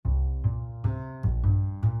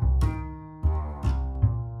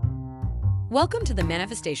Welcome to the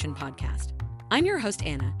Manifestation Podcast. I'm your host,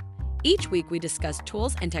 Anna. Each week, we discuss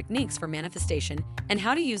tools and techniques for manifestation and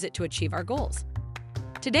how to use it to achieve our goals.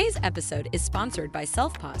 Today's episode is sponsored by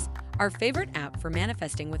Selfpause, our favorite app for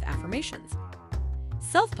manifesting with affirmations.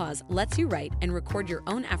 Selfpause lets you write and record your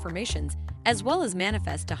own affirmations as well as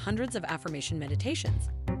manifest to hundreds of affirmation meditations.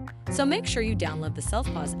 So make sure you download the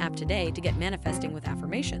Selfpause app today to get manifesting with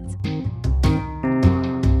affirmations.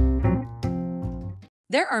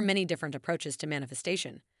 There are many different approaches to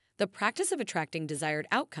manifestation, the practice of attracting desired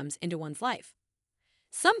outcomes into one's life.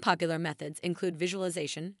 Some popular methods include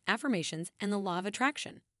visualization, affirmations, and the law of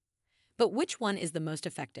attraction. But which one is the most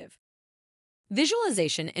effective?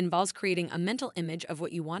 Visualization involves creating a mental image of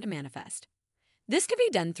what you want to manifest. This can be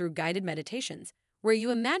done through guided meditations, where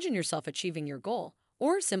you imagine yourself achieving your goal,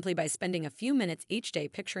 or simply by spending a few minutes each day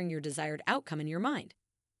picturing your desired outcome in your mind.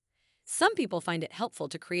 Some people find it helpful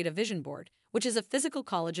to create a vision board, which is a physical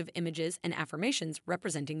collage of images and affirmations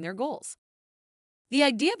representing their goals. The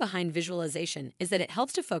idea behind visualization is that it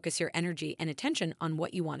helps to focus your energy and attention on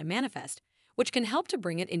what you want to manifest, which can help to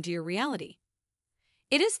bring it into your reality.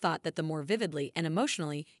 It is thought that the more vividly and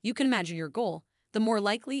emotionally you can imagine your goal, the more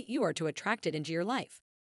likely you are to attract it into your life.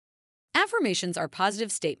 Affirmations are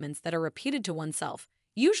positive statements that are repeated to oneself,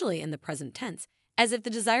 usually in the present tense, as if the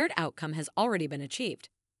desired outcome has already been achieved.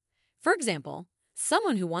 For example,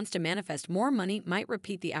 someone who wants to manifest more money might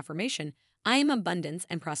repeat the affirmation, "I am abundance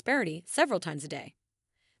and prosperity," several times a day.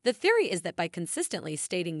 The theory is that by consistently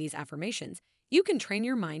stating these affirmations, you can train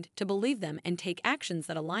your mind to believe them and take actions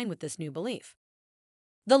that align with this new belief.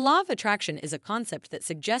 The law of attraction is a concept that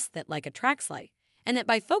suggests that like attracts like, and that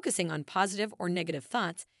by focusing on positive or negative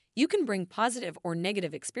thoughts, you can bring positive or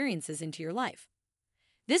negative experiences into your life.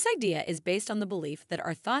 This idea is based on the belief that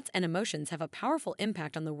our thoughts and emotions have a powerful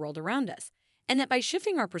impact on the world around us, and that by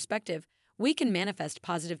shifting our perspective, we can manifest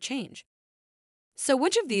positive change. So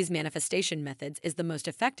which of these manifestation methods is the most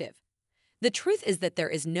effective? The truth is that there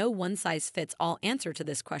is no one-size-fits-all answer to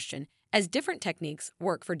this question, as different techniques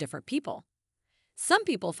work for different people. Some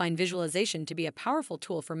people find visualization to be a powerful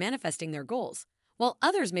tool for manifesting their goals, while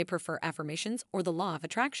others may prefer affirmations or the law of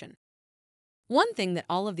attraction. One thing that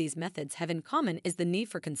all of these methods have in common is the need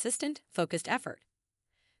for consistent, focused effort.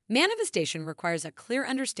 Manifestation requires a clear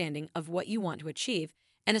understanding of what you want to achieve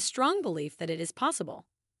and a strong belief that it is possible.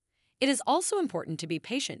 It is also important to be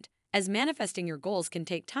patient, as manifesting your goals can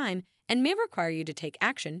take time and may require you to take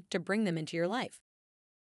action to bring them into your life.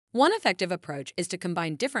 One effective approach is to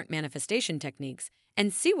combine different manifestation techniques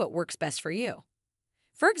and see what works best for you.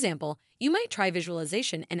 For example, you might try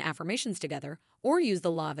visualization and affirmations together, or use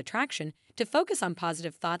the law of attraction to focus on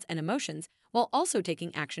positive thoughts and emotions while also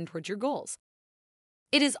taking action towards your goals.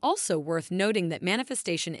 It is also worth noting that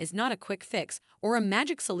manifestation is not a quick fix or a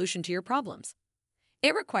magic solution to your problems.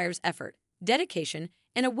 It requires effort, dedication,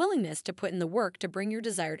 and a willingness to put in the work to bring your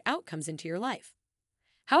desired outcomes into your life.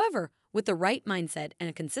 However, with the right mindset and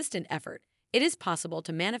a consistent effort, it is possible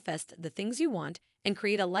to manifest the things you want and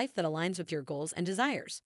create a life that aligns with your goals and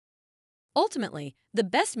desires. Ultimately, the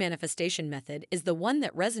best manifestation method is the one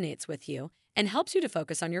that resonates with you and helps you to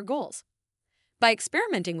focus on your goals. By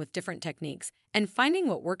experimenting with different techniques and finding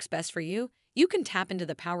what works best for you, you can tap into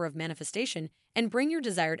the power of manifestation and bring your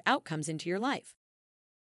desired outcomes into your life.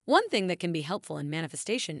 One thing that can be helpful in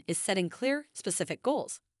manifestation is setting clear, specific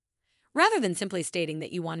goals. Rather than simply stating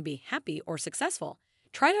that you want to be happy or successful,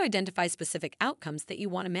 try to identify specific outcomes that you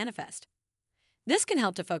want to manifest. This can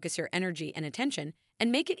help to focus your energy and attention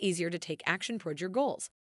and make it easier to take action towards your goals.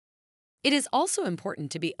 It is also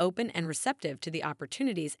important to be open and receptive to the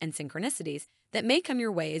opportunities and synchronicities that may come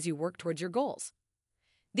your way as you work towards your goals.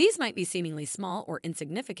 These might be seemingly small or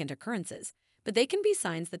insignificant occurrences, but they can be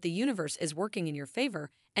signs that the universe is working in your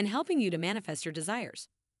favor and helping you to manifest your desires.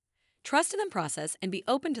 Trust in the process and be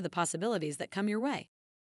open to the possibilities that come your way.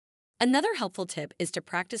 Another helpful tip is to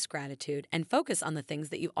practice gratitude and focus on the things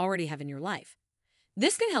that you already have in your life.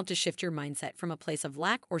 This can help to shift your mindset from a place of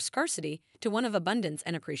lack or scarcity to one of abundance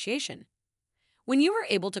and appreciation. When you are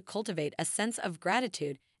able to cultivate a sense of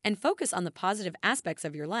gratitude and focus on the positive aspects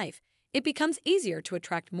of your life, it becomes easier to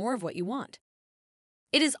attract more of what you want.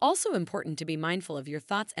 It is also important to be mindful of your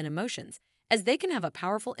thoughts and emotions, as they can have a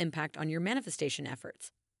powerful impact on your manifestation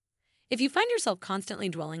efforts. If you find yourself constantly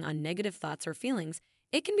dwelling on negative thoughts or feelings,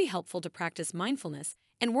 it can be helpful to practice mindfulness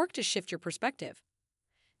and work to shift your perspective.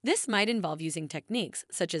 This might involve using techniques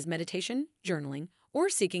such as meditation, journaling, or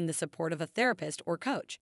seeking the support of a therapist or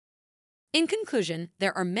coach. In conclusion,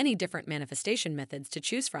 there are many different manifestation methods to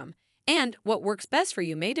choose from, and what works best for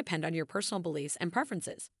you may depend on your personal beliefs and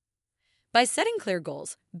preferences. By setting clear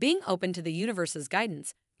goals, being open to the universe's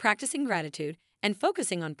guidance, practicing gratitude, and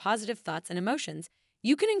focusing on positive thoughts and emotions,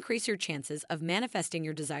 you can increase your chances of manifesting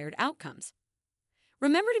your desired outcomes.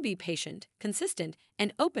 Remember to be patient, consistent,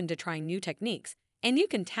 and open to trying new techniques, and you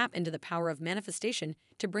can tap into the power of manifestation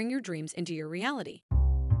to bring your dreams into your reality.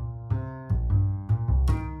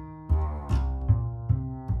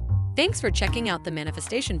 Thanks for checking out the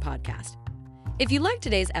Manifestation Podcast. If you liked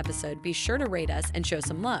today's episode, be sure to rate us and show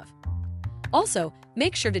some love. Also,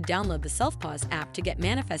 make sure to download the Self Pause app to get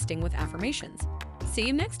manifesting with affirmations. See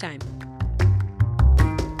you next time.